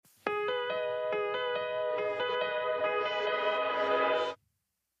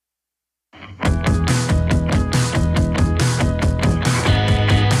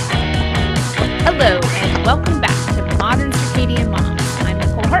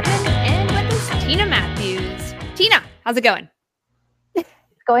How's it going? It's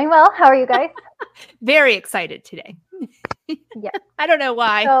going well. How are you guys? Very excited today. Yeah. I don't know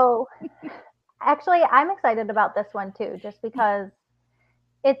why. So, actually, I'm excited about this one too, just because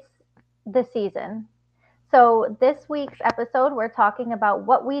it's the season. So, this week's episode, we're talking about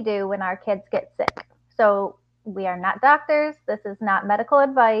what we do when our kids get sick. So, we are not doctors. This is not medical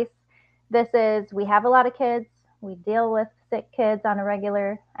advice. We have a lot of kids. We deal with sick kids on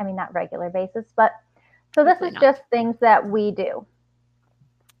not regular basis, but so this Hopefully is not. just things that we do.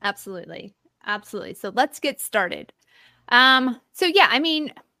 Absolutely. Absolutely. So let's get started.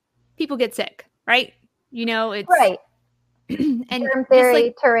 People get sick, right? It's Right. and Germ just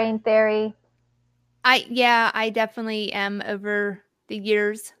theory, terrain theory. I definitely am over the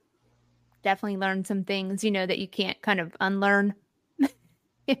years. Definitely learned some things, that you can't kind of unlearn,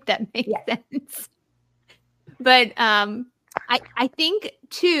 if that makes sense. But I think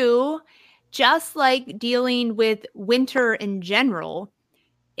too, just like dealing with winter in general,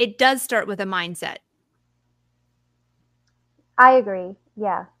 it does start with a mindset. I agree.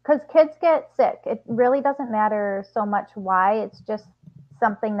 Yeah. Because kids get sick. It really doesn't matter so much why. It's just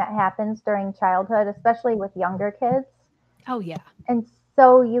something that happens during childhood, especially with younger kids. Oh, yeah. And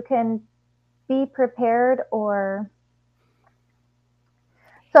so you can be prepared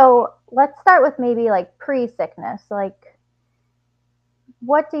So let's start with maybe like pre-sickness. Like,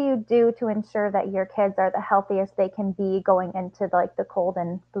 what do you do to ensure that your kids are the healthiest they can be going into like the cold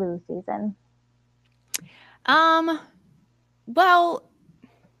and flu season? Well,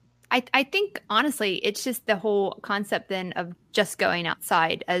 I think honestly, it's just the whole concept then of just going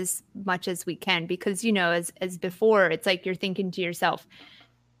outside as much as we can, because, as before, it's like you're thinking to yourself,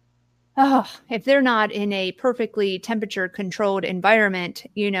 oh, if they're not in a perfectly temperature controlled environment,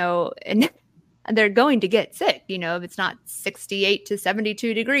 and they're going to get sick, if it's not 68 to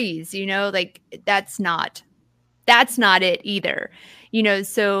 72 degrees, like that's not it either.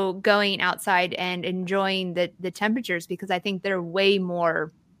 So going outside and enjoying the temperatures, because I think they're way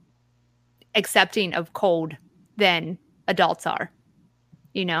more accepting of cold than adults are,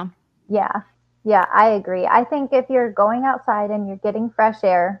 Yeah. Yeah, I agree. I think if you're going outside and you're getting fresh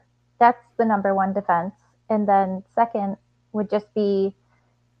air, that's the number one defense. And then second would just be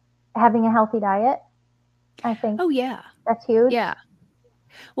having a healthy diet. I think Oh, yeah. that's huge. Yeah.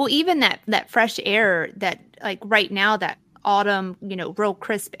 Well, even that fresh air, that like right now, that autumn, real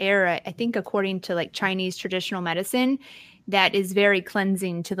crisp air, I think according to like Chinese traditional medicine, that is very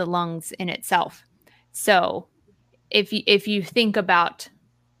cleansing to the lungs in itself. So if you think about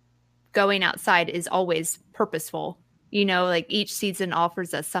going outside is always purposeful, like each season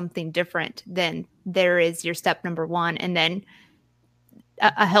offers us something different, then there is your step number one. And then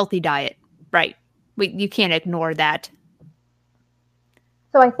a healthy diet, right? You can't ignore that.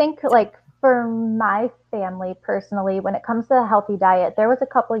 So I think like for my family personally, when it comes to a healthy diet, there was a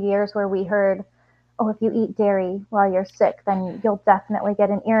couple years where we heard, oh, if you eat dairy while you're sick, then you'll definitely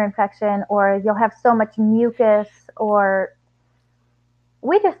get an ear infection or you'll have so much mucus, or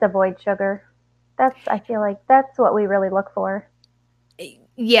we just avoid sugar. I feel like that's what we really look for.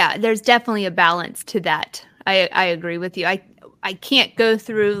 Yeah, there's definitely a balance to that. I agree with you. I can't go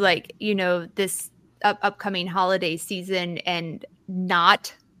through like, this upcoming holiday season and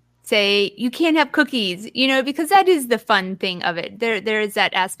not say you can't have cookies, because that is the fun thing of it. There is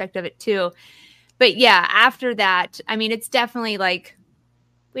that aspect of it too. But yeah, after that, I mean, it's definitely like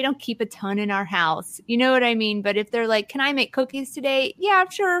we don't keep a ton in our house. You know what I mean? But if they're like, "Can I make cookies today?" Yeah,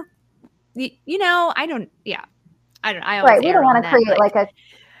 sure. I don't. Yeah, I don't. I always Right. We don't err on want to that. create like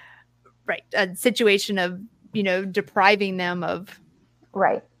a A situation of, depriving them of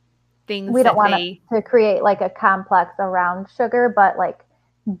right. things We don't that want they. to create like a complex around sugar, but like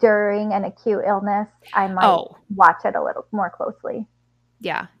during an acute illness, I might watch it a little more closely.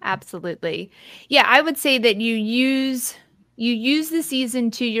 Yeah, absolutely. Yeah, I would say that you use the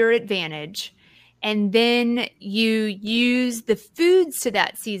season to your advantage, and then you use the foods to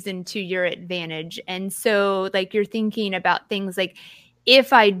that season to your advantage. And so like you're thinking about things like,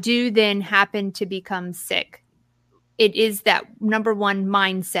 if I do then happen to become sick, it is that number one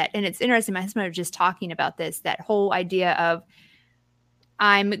mindset. And it's interesting, my husband and I were just talking about this, that whole idea of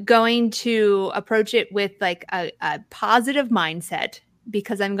I'm going to approach it with like a positive mindset,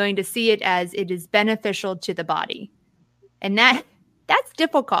 because I'm going to see it as it is beneficial to the body. And that's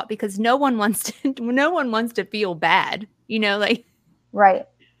difficult, because no one wants to feel bad, like. Right.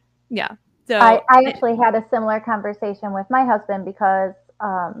 Yeah. So I actually had a similar conversation with my husband because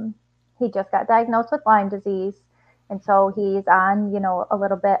he just got diagnosed with Lyme disease. And so he's on, a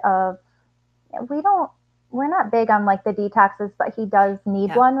little bit of, we're not big on like the detoxes, but he does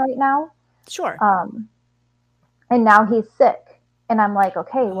need one right now. Sure. and now he's sick. And I'm like,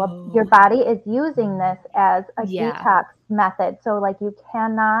 okay, well, your Oh, body is using this as a yeah. detox method. So, like, you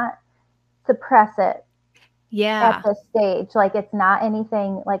cannot suppress it at Yeah. this stage. Like, it's not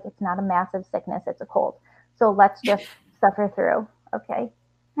anything, like, it's not a massive sickness, it's a cold. So, let's just suffer through. Okay.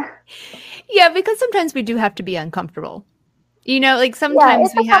 Yeah, because sometimes we do have to be uncomfortable. Like Yeah, sometimes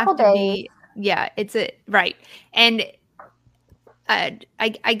it's we a have couple to days. be, yeah, it's a right. And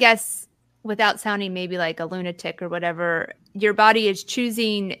I guess without sounding maybe like a lunatic or whatever, your body is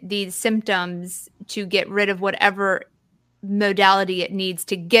choosing these symptoms to get rid of whatever modality it needs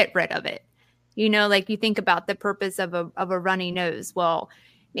to get rid of it. Like you think about the purpose of a runny nose. Well,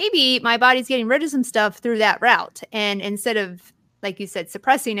 maybe my body's getting rid of some stuff through that route. And instead of, like you said,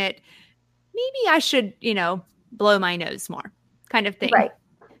 suppressing it, maybe I should, blow my nose more kind of thing. Right.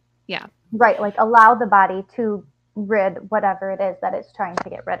 Yeah. Right. Like, allow the body to rid whatever it is that it's trying to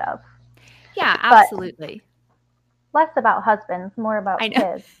get rid of. Yeah, But absolutely. less about husbands, more about I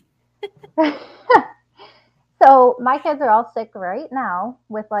know. kids. So my kids are all sick right now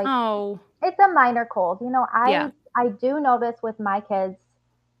with, like, Oh, it's a minor cold. yeah. I do notice with my kids,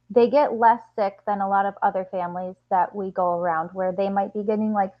 they get less sick than a lot of other families that we go around, where they might be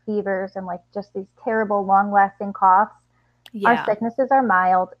getting like fevers and like just these terrible long lasting coughs. Our Yeah. sicknesses are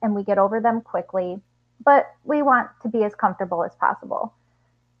mild and we get over them quickly, but we want to be as comfortable as possible.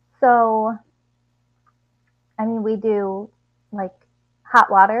 So, I mean, we do like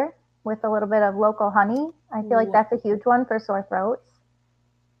hot water with a little bit of local honey. I feel like Ooh, that's a huge one for sore throats.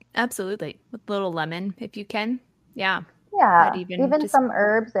 absolutely. With a little lemon if you can. Yeah. That Yeah, even even just, some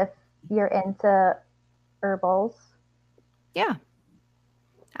herbs if you're into herbals. yeah,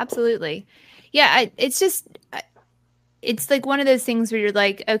 absolutely. Yeah. It's just, it's like one of those things where you're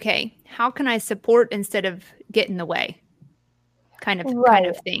like, okay, how can I support instead of get in the way kind Right.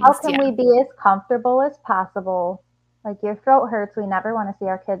 of How things. can Yeah. we be as comfortable as possible? Like, your throat hurts. We never want to see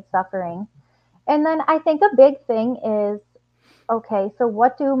our kids suffering. And then I think a big thing is, okay, so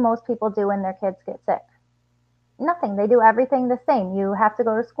what do most people do when their kids get sick? Nothing. They do everything the same. You have to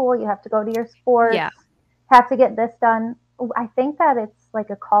go to school, you have to go to your Yeah. sports, have to get this done. I think that it's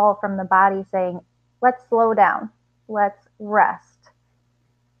like a call from the body saying, let's slow down, let's rest.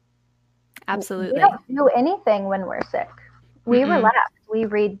 We Absolutely. don't do anything when we're sick. We Mm-mm. relax, we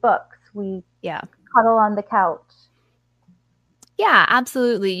read books, we Yeah. cuddle on the couch. Yeah,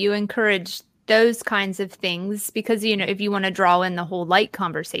 absolutely. You encourage those kinds of things because, if you want to draw in the whole light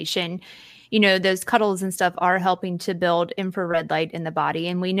conversation, those cuddles and stuff are helping to build infrared light in the body.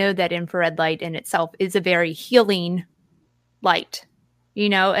 And we know that infrared light in itself is a very healing light,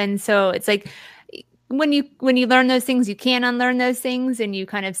 and so it's like when you learn those things, you can unlearn those things and you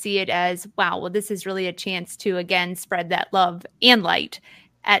kind of see it as, wow, well, this is really a chance to again spread that love and light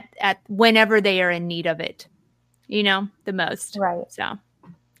at whenever they are in need of it, the most. Right. So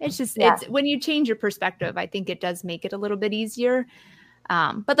it's just Yes. it's when you change your perspective, I think it does make it a little bit easier.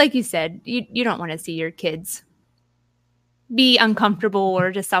 But like you said, you don't want to see your kids be uncomfortable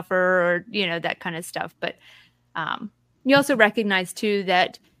or to suffer or that kind of stuff. But um, you also recognize too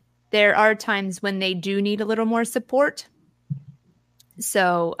that there are times when they do need a little more support.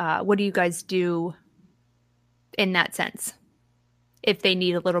 So what do you guys do in that sense if they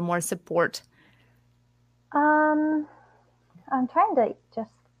need a little more support? Um, I'm trying to just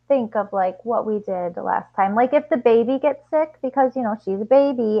think of like what we did last time. Like, if the baby gets sick, because she's a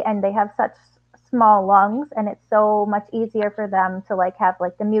baby and they have such small lungs, and it's so much easier for them to like have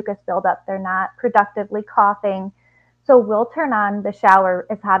like the mucus buildup. They're not productively coughing. So we'll turn on the shower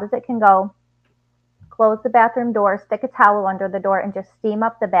as hot as it can go, close the bathroom door, stick a towel under the door, and just steam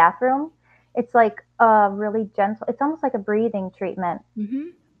up the bathroom. It's like a really gentle, it's almost like a breathing treatment.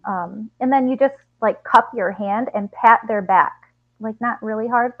 Mm-hmm. And then you just like cup your hand and pat their back, like not really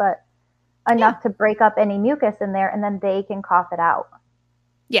hard, but Yeah. enough to break up any mucus in there, and then they can cough it out.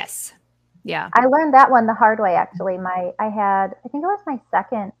 Yes. Yeah. I learned that one the hard way, actually. I think it was my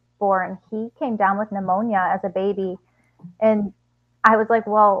second born. He came down with pneumonia as a baby, and I was like,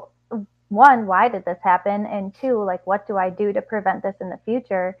 well, one, why did this happen? And two, like, what do I do to prevent this in the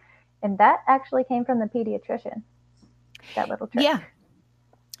future? And that actually came from the pediatrician, that little trick. Yeah.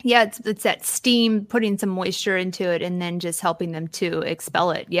 Yeah, it's that steam, putting some moisture into it, and then just helping them to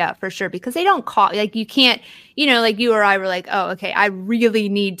expel it. Yeah, for sure. Because they don't cough. Like you can't, like you or I were like, oh, okay, I really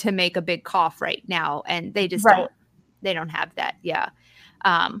need to make a big cough right now, and they just Right. don't. They don't have that. Yeah.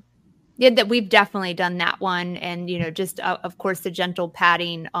 Yeah, that we've definitely done that one, and just of course the gentle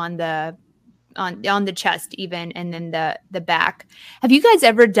patting on the chest, even, and then the back. Have you guys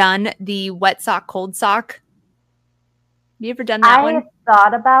ever done the wet sock, cold sock? Have you ever done that I one?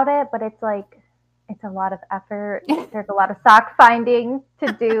 thought about it, but it's like, it's a lot of effort. There's a lot of sock finding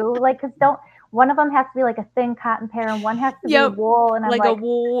to do. Like, cause one of them has to be like a thin cotton pair and one has to be wool. And I'm like a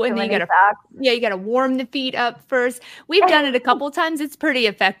wool, and too then many socks. you gotta warm the feet up first. We've done it a couple times. It's pretty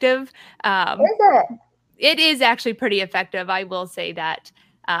effective. Is it? It is actually pretty effective. I will say that.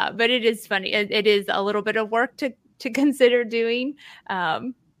 But it is funny. It is a little bit of work to consider doing.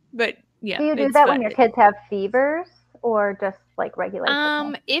 But yeah, Do you do that when your kids have fevers or just like regular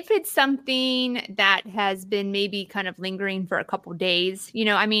sickness? If it's something that has been maybe kind of lingering for a couple days,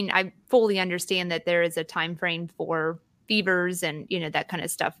 I mean, I fully understand that there is a time frame for fevers and, that kind of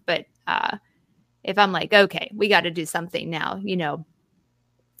stuff. But if I'm like, okay, we got to do something now,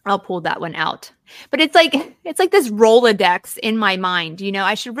 I'll pull that one out. But it's like this Rolodex in my mind.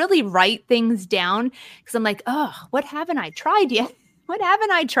 I should really write things down because I'm like, oh, what haven't I tried yet? What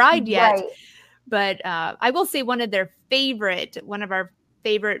haven't I tried yet? Right. But I will say one of our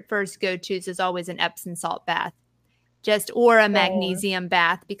favorite first go-tos is always an Epsom salt bath, or a magnesium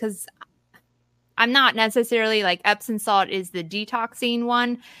bath, because I'm not necessarily like Epsom salt is the detoxing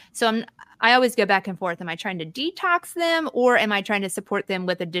one. So I always go back and forth. Am I trying to detox them or am I trying to support them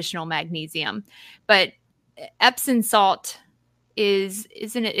with additional magnesium? But Epsom salt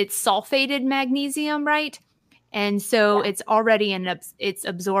isn't it? It's sulfated magnesium, right? And so it's already in its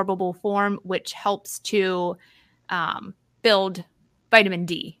absorbable form, which helps to build vitamin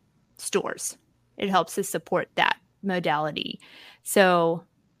D stores. It helps to support that modality. So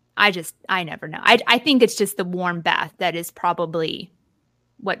I never know. I think it's just the warm bath that is probably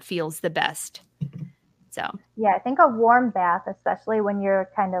what feels the best. So yeah, I think a warm bath, especially when you're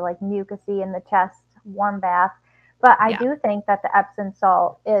kind of like mucusy in the chest, warm bath. But I do think that the Epsom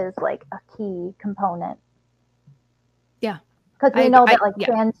salt is like a key component. Yeah. Because we know that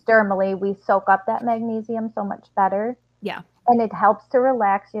transdermally, we soak up that magnesium so much better. Yeah. And it helps to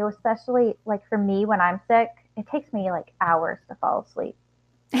relax you, especially like for me when I'm sick, it takes me like hours to fall asleep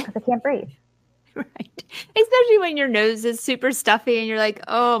because I can't breathe. Right. Especially when your nose is super stuffy and you're like,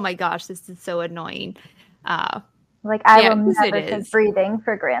 oh my gosh, this is so annoying. I will never take breathing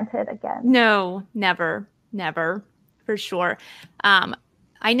for granted again. No, never, for sure.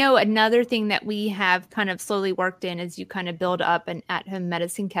 I know another thing that we have kind of slowly worked in as you kind of build up an at-home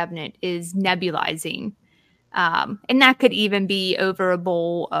medicine cabinet is nebulizing. And that could even be over a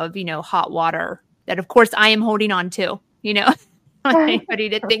bowl of, hot water that, of course, I am holding on to, I don't want anybody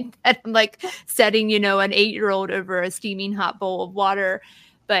to think that I'm like setting, an 8-year-old over a steaming hot bowl of water.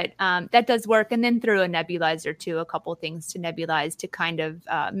 But that does work. And then through a nebulizer too, a couple things to nebulize to kind of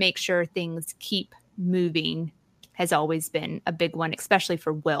make sure things keep moving has always been a big one, especially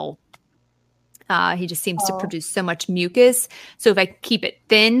for Will. He just seems to produce so much mucus. So if I keep it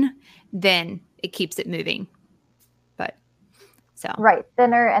thin, then it keeps it moving. Right,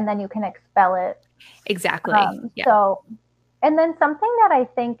 thinner, and then you can expel it. Exactly. So, and then something that I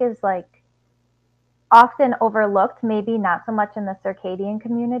think is like often overlooked, maybe not so much in the circadian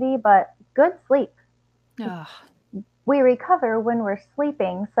community, but good sleep. We recover when we're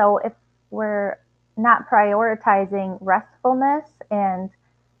sleeping. So if we're not prioritizing restfulness and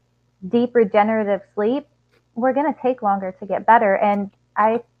deep regenerative sleep, we're going to take longer to get better. And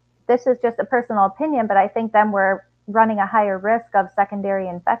this is just a personal opinion, but I think then we're running a higher risk of secondary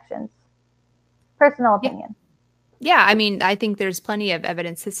infections. Personal opinion. Yeah, I mean, I think there's plenty of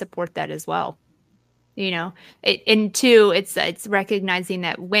evidence to support that as well. And two, it's recognizing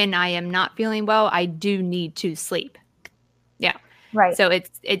that when I am not feeling well, I do need to sleep. Yeah. Right. So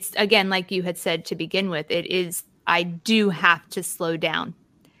it's again, like you had said to begin with, I do have to slow down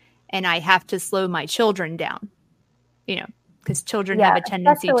and I have to slow my children down, because children have a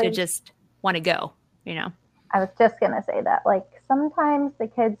tendency to just want to go, I was just going to say that, like, sometimes the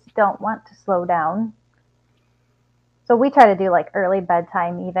kids don't want to slow down. So we try to do like early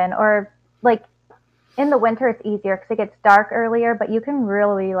bedtime even, or like in the winter, it's easier because it gets dark earlier, but you can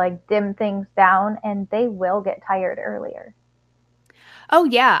really like dim things down and they will get tired earlier. Oh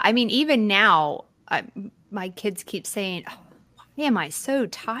yeah. I mean, even now, my kids keep saying, oh, why am I so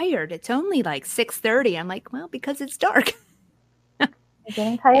tired? It's only like 6:30. I'm like, well, because it's dark. You're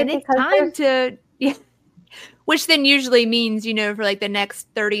getting tired and it's time to, which then usually means, for like the next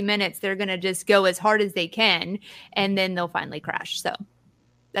 30 minutes, they're going to just go as hard as they can and then they'll finally crash. So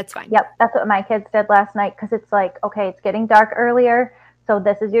that's fine. Yep. That's what my kids did last night. Cause it's like, okay, it's getting dark earlier. So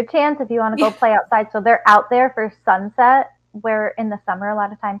this is your chance if you want to go play outside. So they're out there for sunset, where in the summer, a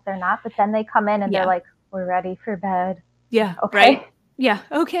lot of times they're not, but then they come in and they're like, we're ready for bed. Yeah. Okay. Right. Yeah.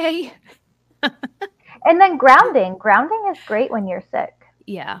 Okay. And then grounding is great when you're sick.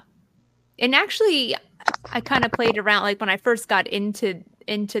 Yeah. And actually, I kind of played around, like when I first got into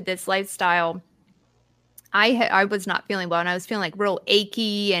this lifestyle, I was not feeling well, and I was feeling like real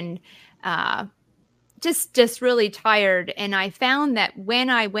achy and just really tired. And I found that when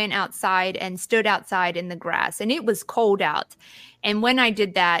I went outside and stood outside in the grass, and it was cold out, and when I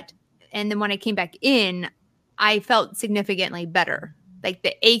did that, and then when I came back in, I felt significantly better. Like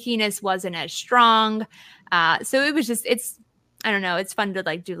the achiness wasn't as strong. So it was just, I don't know, it's fun to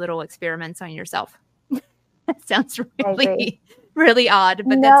like do little experiments on yourself. That sounds I agree. really, really odd,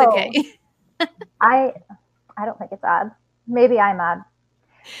 but that's okay. No, I I don't think it's odd. Maybe I'm odd.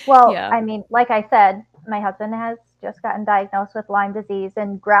 Well, Yeah. I mean, like I said, my husband has just gotten diagnosed with Lyme disease,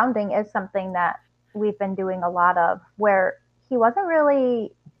 and grounding is something that we've been doing a lot of, where he wasn't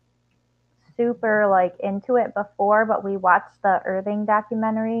really super like into it before, but we watched the Earthing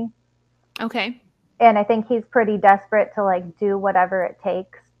documentary, Okay. and I think he's pretty desperate to like do whatever it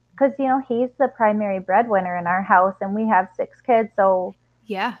takes because he's the primary breadwinner in our house, and we have 6 kids. So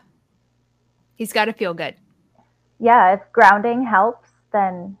Yeah. He's got to feel good. yeah, if grounding helps,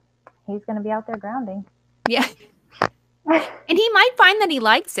 then he's going to be out there grounding. Yeah. And he might find that he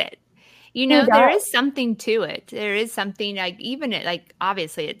likes it. You He know, there does. is something to it. There is something like even it like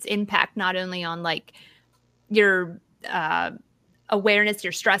obviously it's impact not only on like your awareness,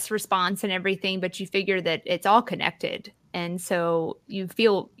 your stress response and everything, but you figure that it's all connected. And so you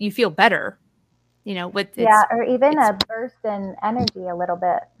feel better, with Yeah, or even it's a burst in energy a little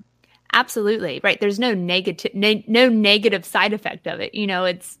bit. absolutely right. There's no negative side effect of it.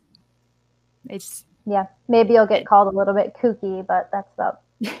 It's Yeah, maybe you'll get it, called a little bit kooky, but that's about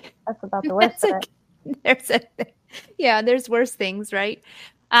the worst that's of a it. there's a yeah, there's worse things, right?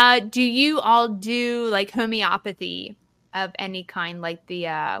 Do you all do like homeopathy of any kind, like the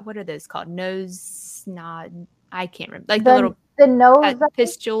what are those called? Nose nod. I can't remember. Like the The little the nose,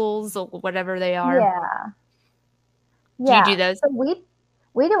 pistules or whatever they are. yeah, Do you yeah. do those? So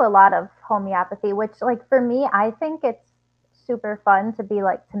we do a lot of homeopathy, which like for me, I think it's super fun to be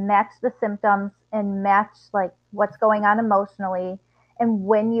like to match the symptoms and match like what's going on emotionally. And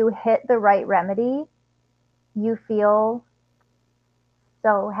when you hit the right remedy, you feel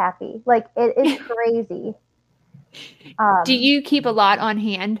so happy. Like it is crazy. Do Um, you keep a lot on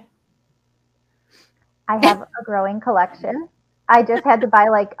hand? I have a growing collection. I just had to buy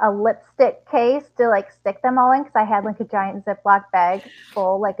like a lipstick case to like stick them all in because I had like a giant Ziploc bag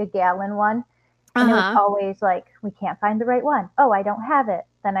full, like a gallon one. And it was Uh-huh. always like, we can't find the right one. Oh, I don't have it.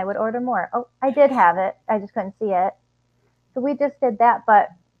 Then I would order more. Oh, I did have it. I just couldn't see it. So we just did that. But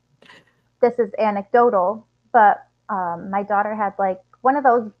this is anecdotal. But my daughter had like one of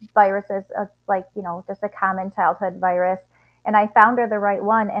those viruses, like, just a common childhood virus. And I found her the right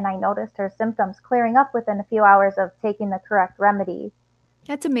one. And I noticed her symptoms clearing up within a few hours of taking the correct remedy.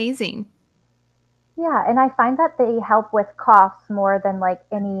 That's amazing. Yeah, and I find that they help with coughs more than like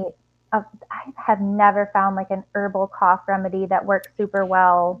any of I have never found like an herbal cough remedy that works super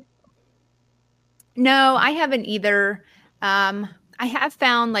well. No, I haven't either. Um, I have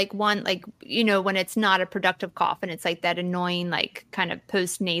found like one, like, when it's not a productive cough and it's like that annoying, like kind of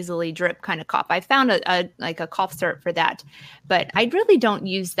post nasally drip kind of cough. I found like a cough syrup for that, but I really don't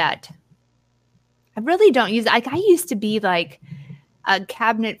use that. I really don't use like I used to be like a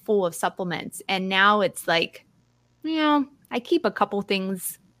cabinet full of supplements, and now it's like, I keep a couple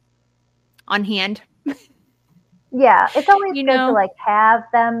things on hand. Yeah, it's always You good to know, like have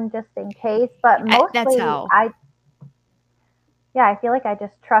them just in case, but that's mostly how. I feel like I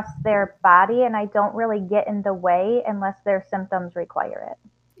just trust their body and I don't really get in the way unless their symptoms require it,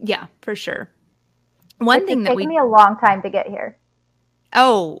 Yeah, for sure. One which has thing that taken we me a long time to get here.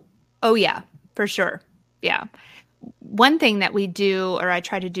 Oh, oh yeah, for sure. Yeah. One thing that we do, or I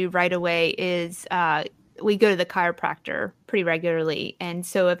try to do right away, is we go to the chiropractor pretty regularly. And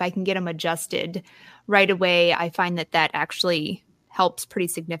so if I can get them adjusted right away, I find that that actually helps pretty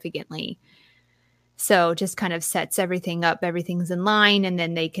significantly. So just kind of sets everything up, everything's in line, and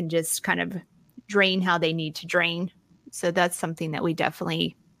then they can just kind of drain how they need to drain. So that's something that we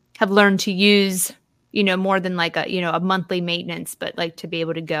definitely have learned to use, more than like a monthly maintenance, but like to be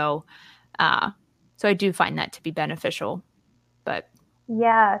able to go. Uh, so I do find that to be beneficial. But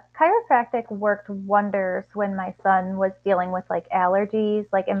Yeah, chiropractic worked wonders when my son was dealing with like allergies,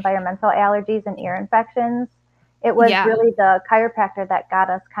 like environmental allergies and ear infections. It was yeah, really the chiropractor that got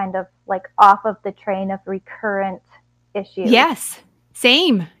us kind of like off of the train of recurrent issues. yes,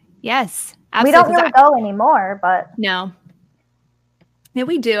 same. Yes, We don't absolutely. Because really go anymore, but no, no,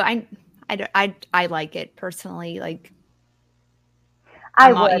 we do. I like it personally. Like I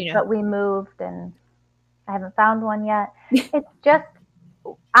I'm all, would, but we moved and I haven't found one yet. It's just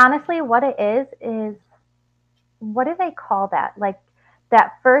honestly what it is what do they call that? Like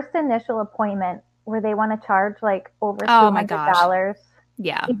that first initial appointment where they want to charge like over Oh my gosh. $200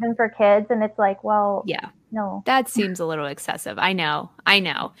 Yeah. even for kids. And it's like, well, Yeah. no. That seems a little excessive. I know.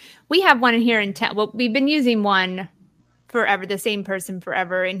 We have one in here in town. Well, we've been using one forever, the same person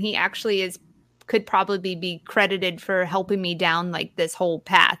forever. And he actually could probably be credited for helping me down like this whole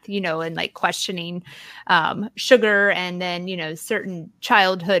path, and like questioning sugar and then, certain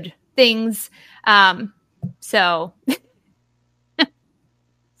childhood things. So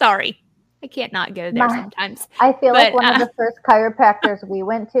sorry, I can't not go there sometimes. I feel like But one of the first chiropractors we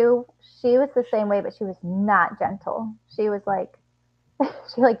went to, she was the same way, but she was not gentle. She was like,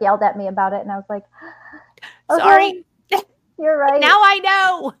 she like yelled at me about it. And I was like, okay, sorry, you're right. Now I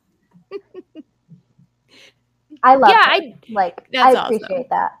know. I love it. I appreciate awesome.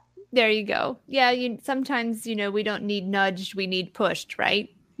 That. There you go. Yeah, sometimes, we don't need nudged, we need pushed, right?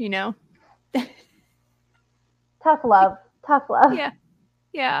 Tough love. Yeah.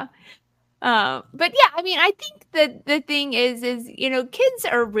 Yeah. But yeah, I mean, I think that the thing is, kids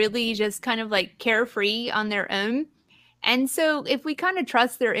are really just kind of like carefree on their own. And so if we kind of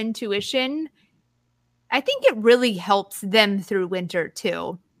trust their intuition, I think it really helps them through winter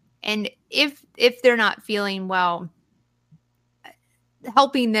too. And if they're not feeling well,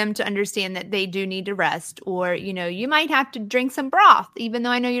 helping them to understand that they do need to rest, or, you might have to drink some broth, even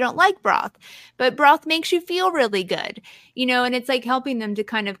though I know you don't like broth, but broth makes you feel really good, and it's like helping them to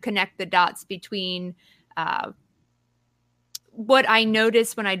kind of connect the dots between what I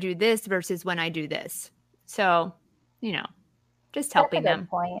notice when I do this versus when I do this. So, just helping them.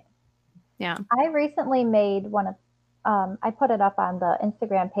 Point. Yeah. I recently made one of, I put it up on the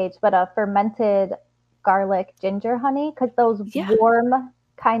Instagram page, but a fermented garlic ginger honey, because those warm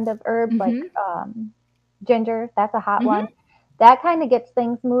kind of herbs like ginger, that's a hot one, that kind of gets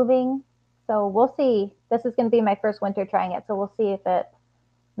things moving. So we'll see. This is going to be my first winter trying it, so we'll see if it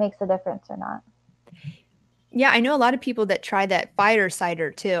makes a difference or not. Yeah, I know a lot of people that try that fire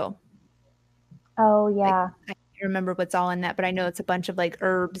cider too. Oh yeah, I can't remember what's all in that, but I know it's a bunch of like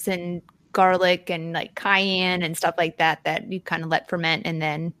herbs and garlic and like cayenne and stuff like that you kind of let ferment, and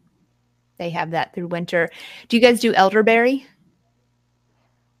then they have that through winter. Do you guys do elderberry?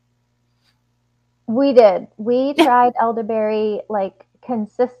 We did. We tried elderberry like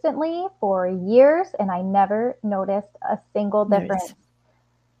consistently for years, and I never noticed a single difference.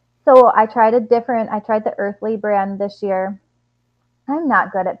 So I tried the Earthly brand this year. I'm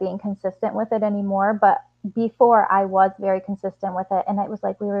not good at being consistent with it anymore, but before I was very consistent with it, and it was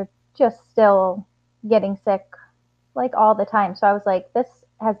like we were just still getting sick like all the time. So I was like, this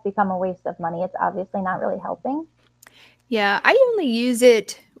has become a waste of money. It's obviously not really helping. Yeah, I only use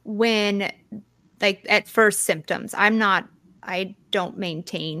it when like at first symptoms. I don't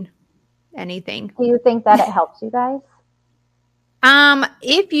maintain anything. Do you think that it helps you guys?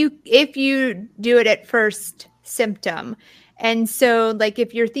 If you do it at first symptom. And so like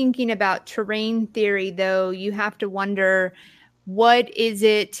if you're thinking about terrain theory though, you have to wonder, what is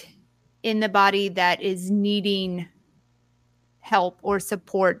it in the body that is needing help or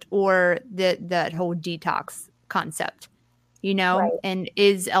support, or that whole detox concept, right. And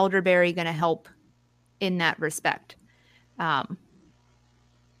is elderberry going to help in that respect?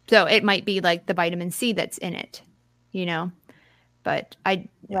 So it might be like the vitamin C that's in it, but I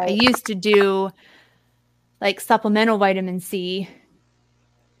used to do like supplemental vitamin C,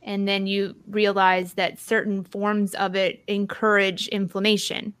 and then you realize that certain forms of it encourage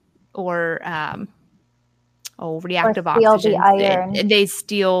inflammation or reactive oxygen. They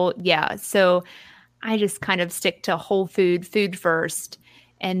steal. Yeah. So I just kind of stick to whole food first.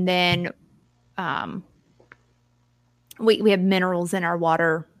 And then we have minerals in our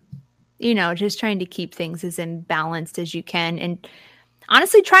water, just trying to keep things as imbalanced as you can. And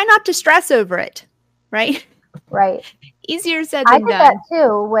honestly, try not to stress over it. Right. Right. Easier said than done. I did that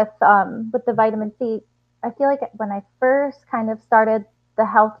too with the vitamin C. I feel like when I first kind of started the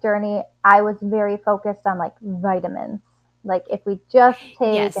health journey, I was very focused on like vitamins. Like if we just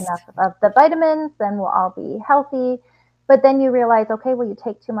take enough of the vitamins, then we'll all be healthy. But then you realize, okay, well, you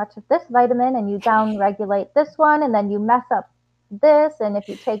take too much of this vitamin and you down-regulate this one, and then you mess up this. And if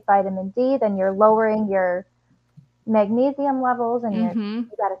you take vitamin D, then you're lowering your magnesium levels, and you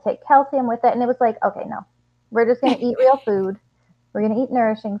got to take calcium with it. And it was like, okay, no, we're just going to eat real food. We're going to eat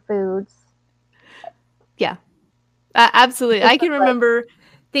nourishing foods. Yeah, absolutely. I can remember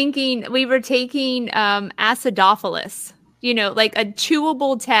thinking we were taking acidophilus, like a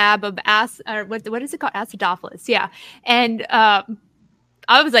chewable tab of what is it called? Acidophilus. Yeah. And I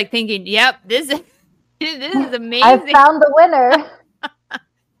was like thinking, yep, this is amazing. I found the winner.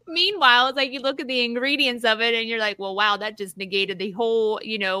 Meanwhile, it's like you look at the ingredients of it and you're like, well, wow, that just negated the whole,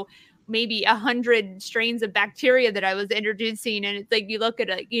 maybe 100 strains of bacteria that I was introducing. And it's like, you look at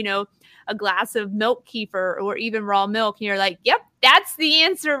a glass of milk kefir or even raw milk, and you're like, yep, that's the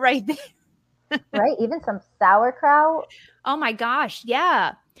answer right there. Right? Even some sauerkraut. Oh my gosh.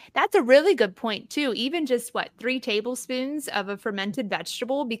 Yeah. That's a really good point too. Even just 3 tablespoons of a fermented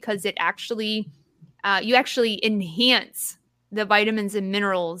vegetable, because it actually, you actually enhance the vitamins and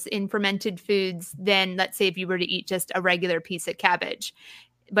minerals in fermented foods than, let's say, if you were to eat just a regular piece of cabbage.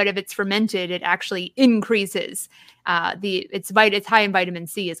 But if it's fermented, it actually increases it's high in vitamin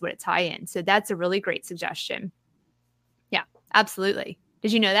C is what it's high in. So that's a really great suggestion. Yeah, absolutely.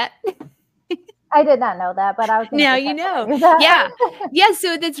 Did you know that? I did not know that, but I was going to Now you know. Yeah.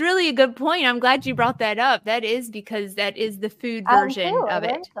 So that's really a good point. I'm glad you brought that up. That is because that is the food version too. of I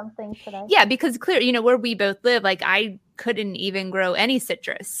it. learned something today. Yeah, because clearly, where we both live, like I couldn't even grow any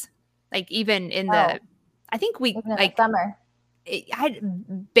citrus. Like even in I think we even in the summer.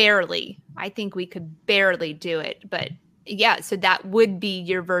 I think we could barely do it. But yeah, so that would be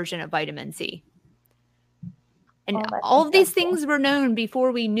your version of vitamin C. And all of these things were known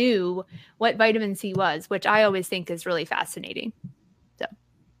before we knew what vitamin C was, which I always think is really fascinating. So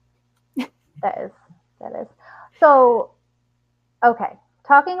that is. So, okay.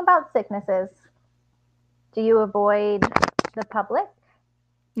 Talking about sicknesses, do you avoid the public?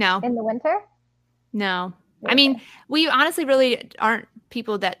 No. In the winter? No. Okay. I mean, we honestly really aren't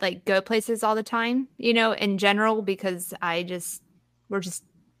people that like go places all the time, in general, because we're just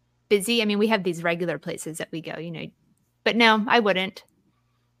busy. I mean, we have these regular places that we go, but no, I wouldn't.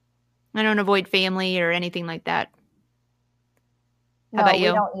 I don't avoid family or anything like that. How about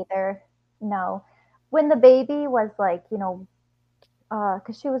you? We don't either. No. When the baby was like,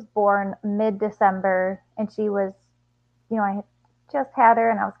 because she was born mid-December and she was, I had just had her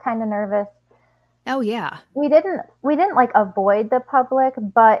and I was kind of nervous. Oh yeah. We didn't like avoid the public,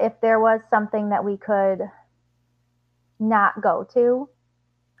 but if there was something that we could not go to,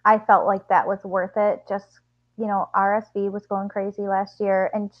 I felt like that was worth it. Just, RSV was going crazy last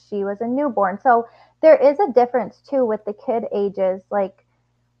year and she was a newborn. So there is a difference too with the kid ages. Like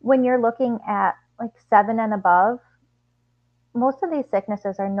when you're looking at like 7 and above, most of these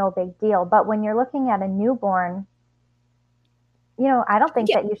sicknesses are no big deal. But when you're looking at a newborn, I don't think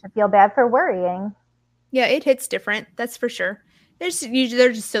that you should feel bad for worrying. Yeah, it hits different. That's for sure. They're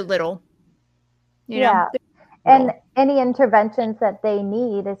just so little. Yeah. And any interventions that they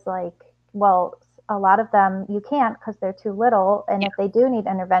need is like, well, a lot of them you can't because they're too little. And if they do need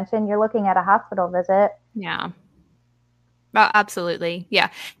intervention, you're looking at a hospital visit. Yeah. Absolutely.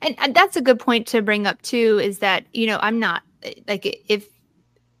 Yeah. And that's a good point to bring up too, is that, I'm not like,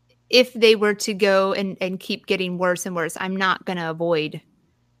 if they were to go and keep getting worse and worse, I'm not going to avoid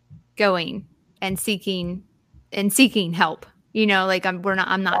going and seeking help, like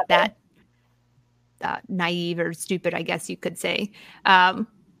I'm not that naive or stupid, I guess you could say, for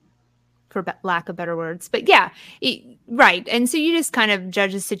lack of better words. But yeah, right. And so you just kind of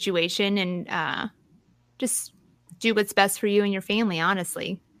judge the situation and just do what's best for you and your family,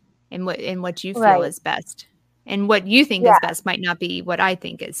 honestly, and what you feel is best. And what you think is best might not be what I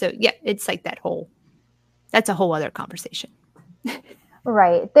think is. So yeah, it's like that's a whole other conversation.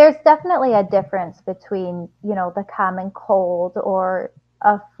 Right. There's definitely a difference between, the common cold or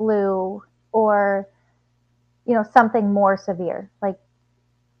a flu or, something more severe. Like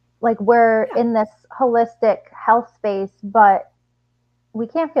we're in this holistic health space, but we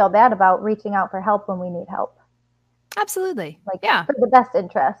can't feel bad about reaching out for help when we need help. Absolutely. For the best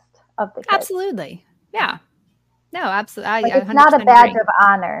interest of the kids. Absolutely. Yeah. No, absolutely. It's not a badge of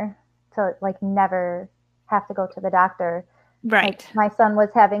honor to never have to go to the doctor. Right. My son was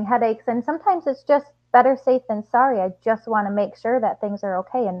having headaches, and sometimes it's just better safe than sorry. I just want to make sure that things are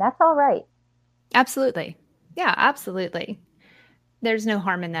okay, and that's all right. Absolutely. Yeah, absolutely. There's no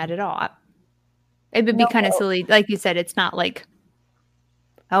harm in that at all. It would be kind of silly. Like you said, it's not like,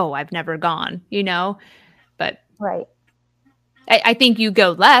 oh, I've never gone, but right. I think you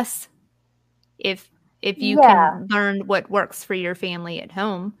go less if you can learn what works for your family at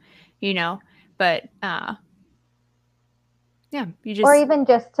home, but yeah, you just, or even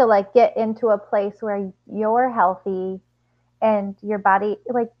just to get into a place where you're healthy and your body,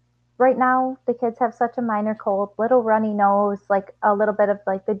 right now the kids have such a minor cold, little runny nose, a little bit of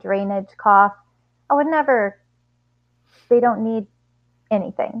the drainage cough. They don't need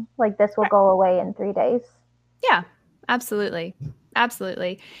anything. This will go away in 3 days. Yeah, absolutely.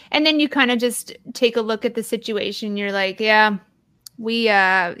 Absolutely. And then you kind of just take a look at the situation. You're like, yeah, we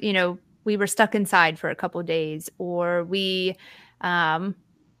were stuck inside for a couple of days, or we, I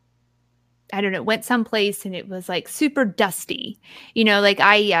I don't know, went someplace and it was like super dusty. You know, like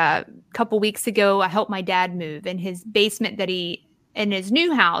a couple weeks ago, I helped my dad move in his basement in his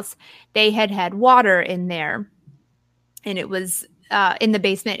new house, they had water in there, and it was in the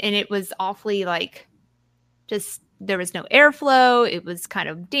basement, and it was awfully like just there was no airflow. It was kind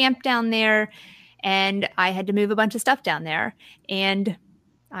of damp down there, and I had to move a bunch of stuff down there, and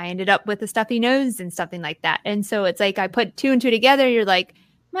I ended up with a stuffy nose and something like that. And so it's like I put two and two together. You're like,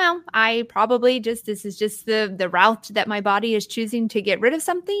 well, I probably this is just the route that my body is choosing to get rid of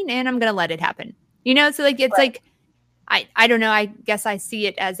something, and I'm gonna let it happen. You know, so like it's Right. like I don't know. I guess I see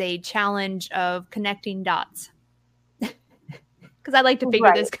it as a challenge of connecting dots because I like to figure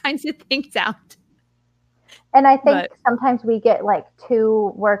Right. those kinds of things out. And I think But sometimes we get like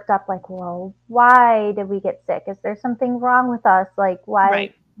too worked up, like, well, why did we get sick? Is there something wrong with us? Like,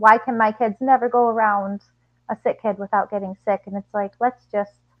 right. why can my kids never go around a sick kid without getting sick? And it's like,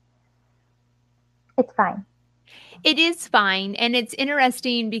 it's fine. It is fine. And it's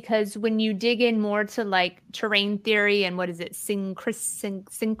interesting because when you dig in more to like terrain theory and what is it,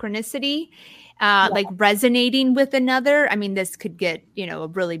 synchronicity, Yeah. like resonating with another. I mean, this could get, you know, a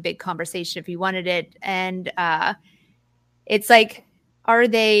really big conversation if you wanted it. And it's like, are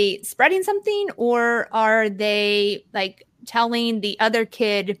they spreading something, or are they like telling the other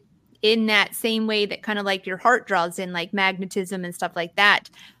kid in that same way that kind of like your heart draws in like magnetism and stuff like that?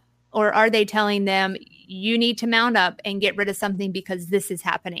 Or are they telling them you need to mount up and get rid of something because this is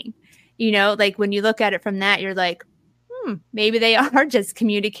happening? You know, like when you look at it from that, you're like, maybe they are just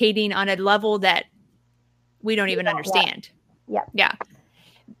communicating on a level that we don't even Yeah. understand. Yeah. Yeah.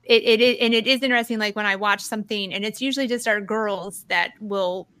 It is interesting. Like when I watch something, and it's usually just our girls that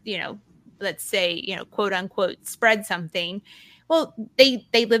will, you know, let's say, you know, quote unquote, spread something. Well, they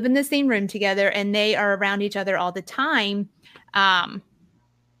live in the same room together and they are around each other all the time.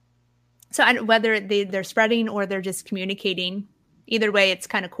 So whether they're spreading or they're just communicating, either way, it's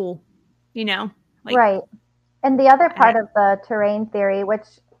kind of cool, you know? Like, Right. And the other I part don't, of the terrain theory, which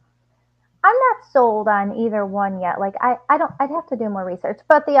I'm not sold on either one yet. Like I don't I'd have to do more research.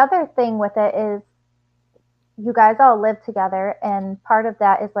 But the other thing with it is you guys all live together, and part of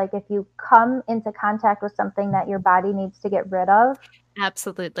that is like if you come into contact with something that your body needs to get rid of,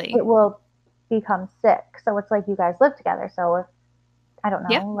 absolutely. it will become sick. So it's like you guys live together. So if I don't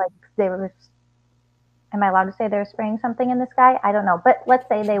Yep. know, like they were, am I allowed to say they're spraying something in the sky? I don't know, but let's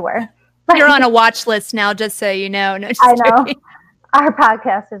say they were. You're on a watch list now, just so you know. No, I just know joking. our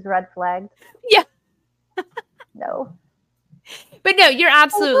podcast is red flagged. Yeah. No, But no, you're and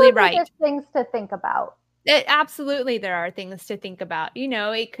absolutely clearly right. there's things to think about. Absolutely, there are things to think about. You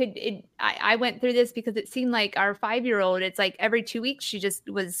know, I went through this because it seemed like our 5-year-old, it's like every 2 weeks, she just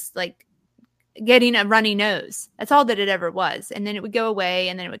was like getting a runny nose. That's all that it ever was. And then it would go away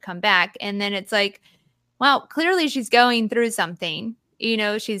and then it would come back. And then it's like, well, clearly she's going through something. You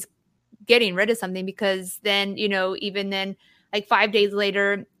know, she's getting rid of something because then, you know, even then, like 5 days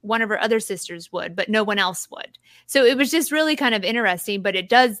later, one of her other sisters would, but no one else would. So it was just really kind of interesting, but it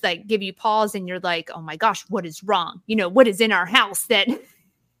does like give you pause and you're like, oh my gosh, what is wrong? You know, what is in our house that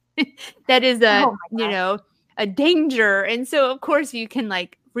that is Oh a, my you gosh. know, a danger. And so of course you can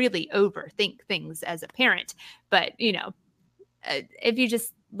like really overthink things as a parent, but you know, if you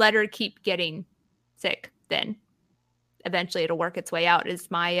just let her keep getting sick, then eventually it'll work its way out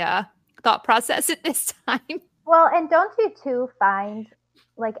is my thought process at this time. Well, and don't you too find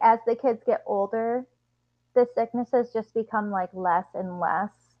like as the kids get older, the sicknesses just become like less and like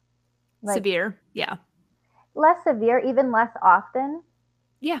Severe. Yeah. less severe, even less often.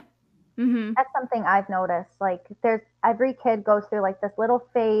 Yeah. Mm-hmm. That's something I've noticed. Like there's every kid goes through like this little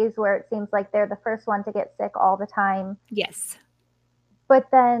phase where it seems like they're the first one to get sick all the time, Yes. but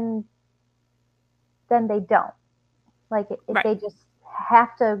then they don't. Like Right. they just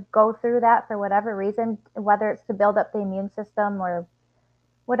have to go through that for whatever reason, whether it's to build up the immune system or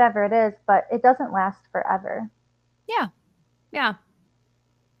whatever it is, but it doesn't last forever. Yeah. Yeah.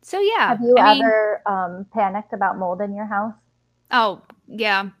 So yeah, Have you I mean, ever panicked about mold in your house? oh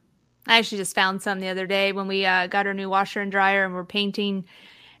yeah. I actually just found some the other day when we got our new washer and dryer and we're painting,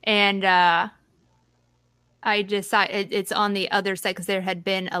 and I decided it's on the other side because there had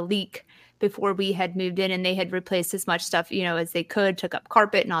been a leak before we had moved in, and they had replaced as much stuff, you know, as they could, took up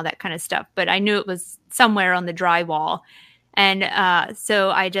carpet and all that kind of stuff. But I knew it was somewhere on the drywall. And so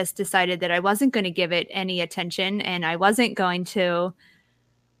I just decided that I wasn't going to give it any attention and I wasn't going to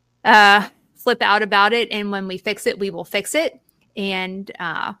flip out about it. And when we fix it, we will fix it. And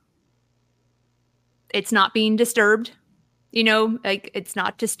it's not being disturbed. You know, like it's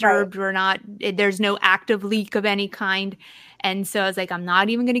not Right. disturbed. We're not, there's no active leak of any kind. And so I was like, I'm not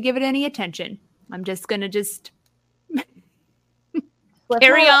even going to give it any attention. I'm just going to just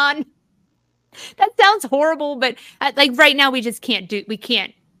carry on. That sounds horrible, but like right now we just can't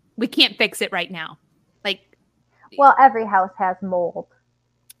fix it right now. Like, well, every house has mold.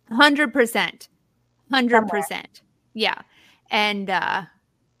 100%. 100%. Yeah. And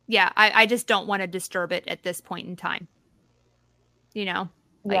yeah, I just don't want to disturb it at this point in time. You know?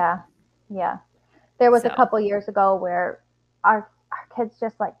 Like, yeah. There was a couple years ago where our kids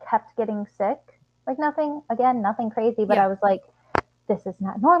just like kept getting sick. Like nothing crazy, but I was like, this is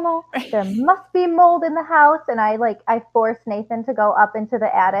not normal. There must be mold in the house. And I forced Nathan to go up into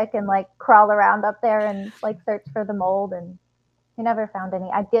the attic and like crawl around up there and like search for the mold, and he never found any.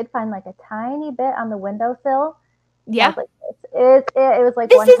 I did find like a tiny bit on the windowsill. Yeah. I was like, it was like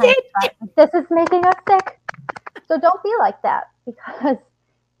this one is time. it. This is making us sick. So don't be like that, because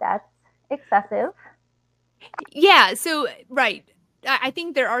that's excessive. Yeah. So, right. I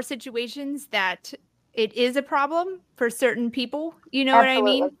think there are situations that it is a problem for certain people. You know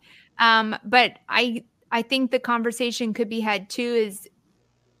Absolutely. what I mean? But I think the conversation could be had too is,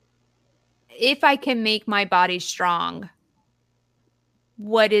 if I can make my body strong,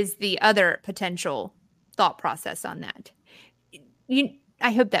 what is the other potential thought process on that?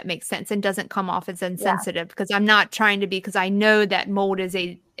 I hope that makes sense and doesn't come off as insensitive, because I'm not trying to be, because I know that mold is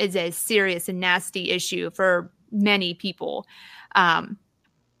a serious and nasty issue for many people.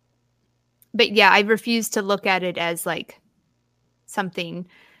 But yeah, I refuse to look at it as like something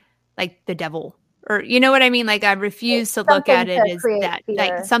like the devil, or you know what I mean? Like I refuse to look at it as that,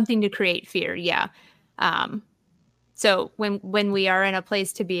 like something to create fear. Yeah. So when we are in a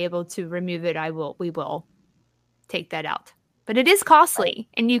place to be able to remove it, we will take that out. But it is costly,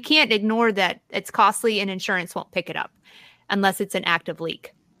 and you can't ignore that it's costly, and insurance won't pick it up unless it's an active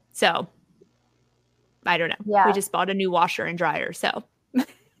leak. So I don't know. Yeah. We just bought a new washer and dryer. So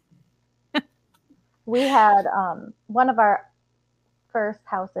we had one of our first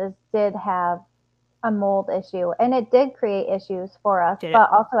houses did have a mold issue, and it did create issues for us.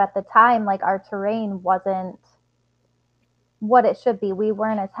 But also at the time, like our terrain wasn't what it should be. We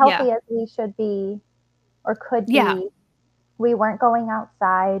weren't as healthy as we should be or could be. Yeah. We weren't going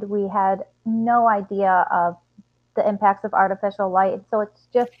outside. We had no idea of the impacts of artificial light. So it's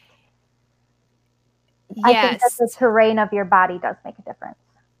just, I think that the terrain of your body does make a difference.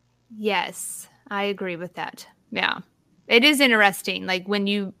 Yes, I agree with that. Yeah. It is interesting. Like when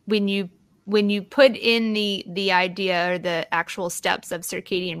you put in the idea or the actual steps of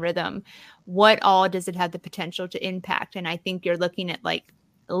circadian rhythm, what all does it have the potential to impact? And I think you're looking at like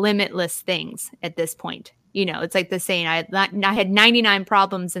limitless things at this point. You know, it's like the saying, I had 99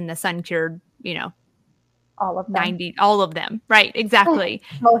 problems and the sun cured, you know, all of them. 90, all of them. Right. Exactly.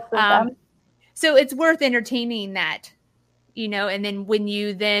 Most of them. So it's worth entertaining that, you know, and then when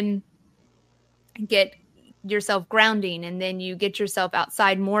you then get yourself grounding, and then you get yourself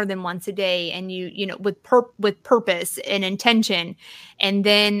outside more than once a day, and you know, with purpose and intention. And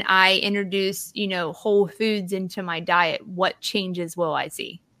then I introduce, you know, whole foods into my diet. What changes will I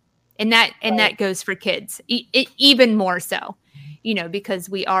see? And that goes for kids even more so, you know, because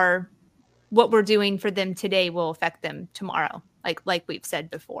what we're doing for them today will affect them tomorrow, like we've said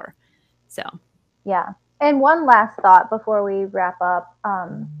before. So, yeah. And one last thought before we wrap up,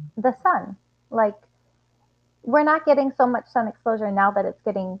 the sun, like we're not getting so much sun exposure now that it's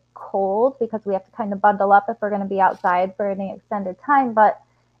getting cold, because we have to kind of bundle up if we're going to be outside for any extended time. But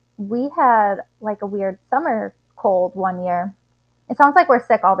we had like a weird summer cold one year. It sounds like we're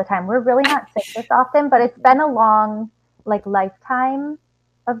sick all the time. We're really not sick this often, but it's been a long like lifetime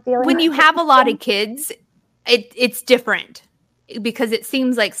of dealing when you have a lot of kids, it's different, because it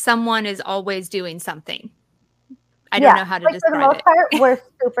seems like someone is always doing something. I don't know how to describe it. For the most part, we're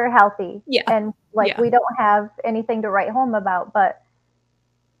super healthy. And we don't have anything to write home about. But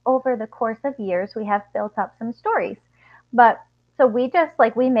over the course of years, we have built up some stories. But so we just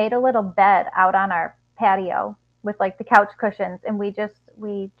we made a little bed out on our patio with like the couch cushions, and we just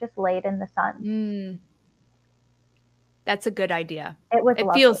laid in the sun. That's a good idea.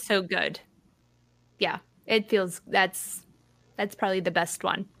 It feels so good. Yeah, it feels, that's probably the best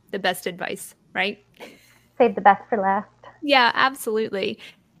one, the best advice, right? Save the best for last. Yeah, absolutely.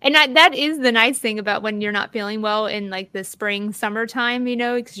 And that is the nice thing about when you're not feeling well in like the spring, summertime, you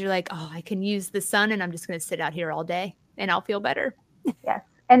know, because you're like, oh, I can use the sun, and I'm just going to sit out here all day and I'll feel better. Yes.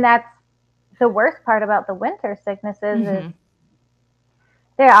 And that's the worst part about the winter sicknesses is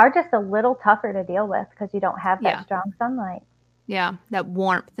they are just a little tougher to deal with because you don't have that strong sunlight. Yeah, that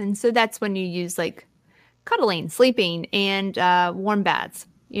warmth. And so that's when you use like cuddling, sleeping, and warm baths,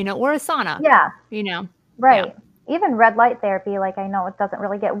 you know, or a sauna. Yeah. You know. Right. even red light therapy, like I know it doesn't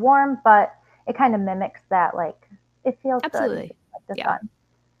really get warm, but it kind of mimics that. Like it feels good, Absolutely. like the Yeah, sun.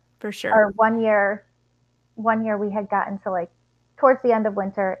 for sure. Or one year we had gotten to like towards the end of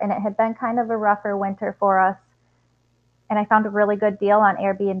winter, and it had been kind of a rougher winter for us. And I found a really good deal on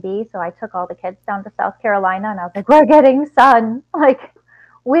Airbnb, so I took all the kids down to South Carolina, and I was like, "We're getting sun. Like,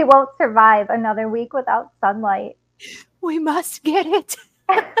 we won't survive another week without sunlight." We must get it.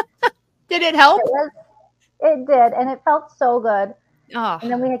 Did it help? It did, and it felt so good. Oh,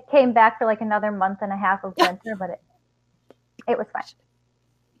 And then we came back for like another month and a half of winter, but it was fine.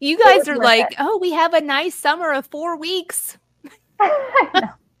 you It guys was are worth like, it. oh, we have a nice summer of 4 weeks. I know.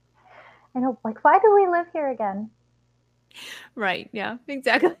 I know. Like, why do we live here again? Right. Yeah,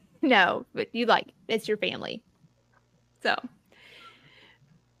 exactly. No, but you like, it's your family. So,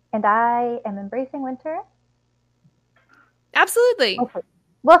 And I am embracing winter. absolutely. Okay.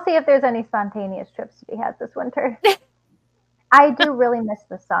 We'll see if there's any spontaneous trips to be had this winter. I do really miss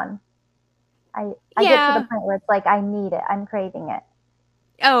the sun. I get to the Yeah. point where it's like I need it. I'm craving it.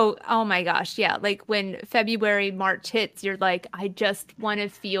 Oh my gosh. Yeah. Like when February, March hits, you're like, I just want to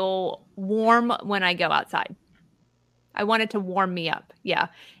feel warm when I go outside. I want it to warm me up. Yeah.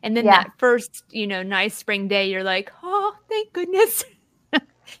 And then Yeah. that first, nice spring day, you're like, oh, thank goodness.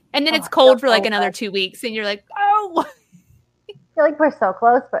 And then Oh, it's it feels cold for like so another good. 2 weeks and you're like, oh, I feel like we're so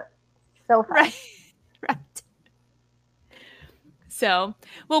close, but so far. right. Right. So,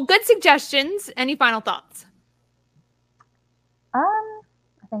 well, good suggestions. Any final thoughts? I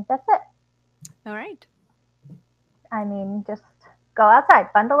think that's it. All right. I mean, just go outside,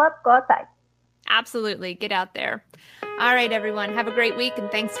 bundle up, go outside. Absolutely. Get out there. All right, everyone. Have a great week and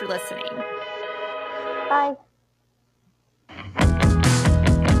thanks for listening. Bye.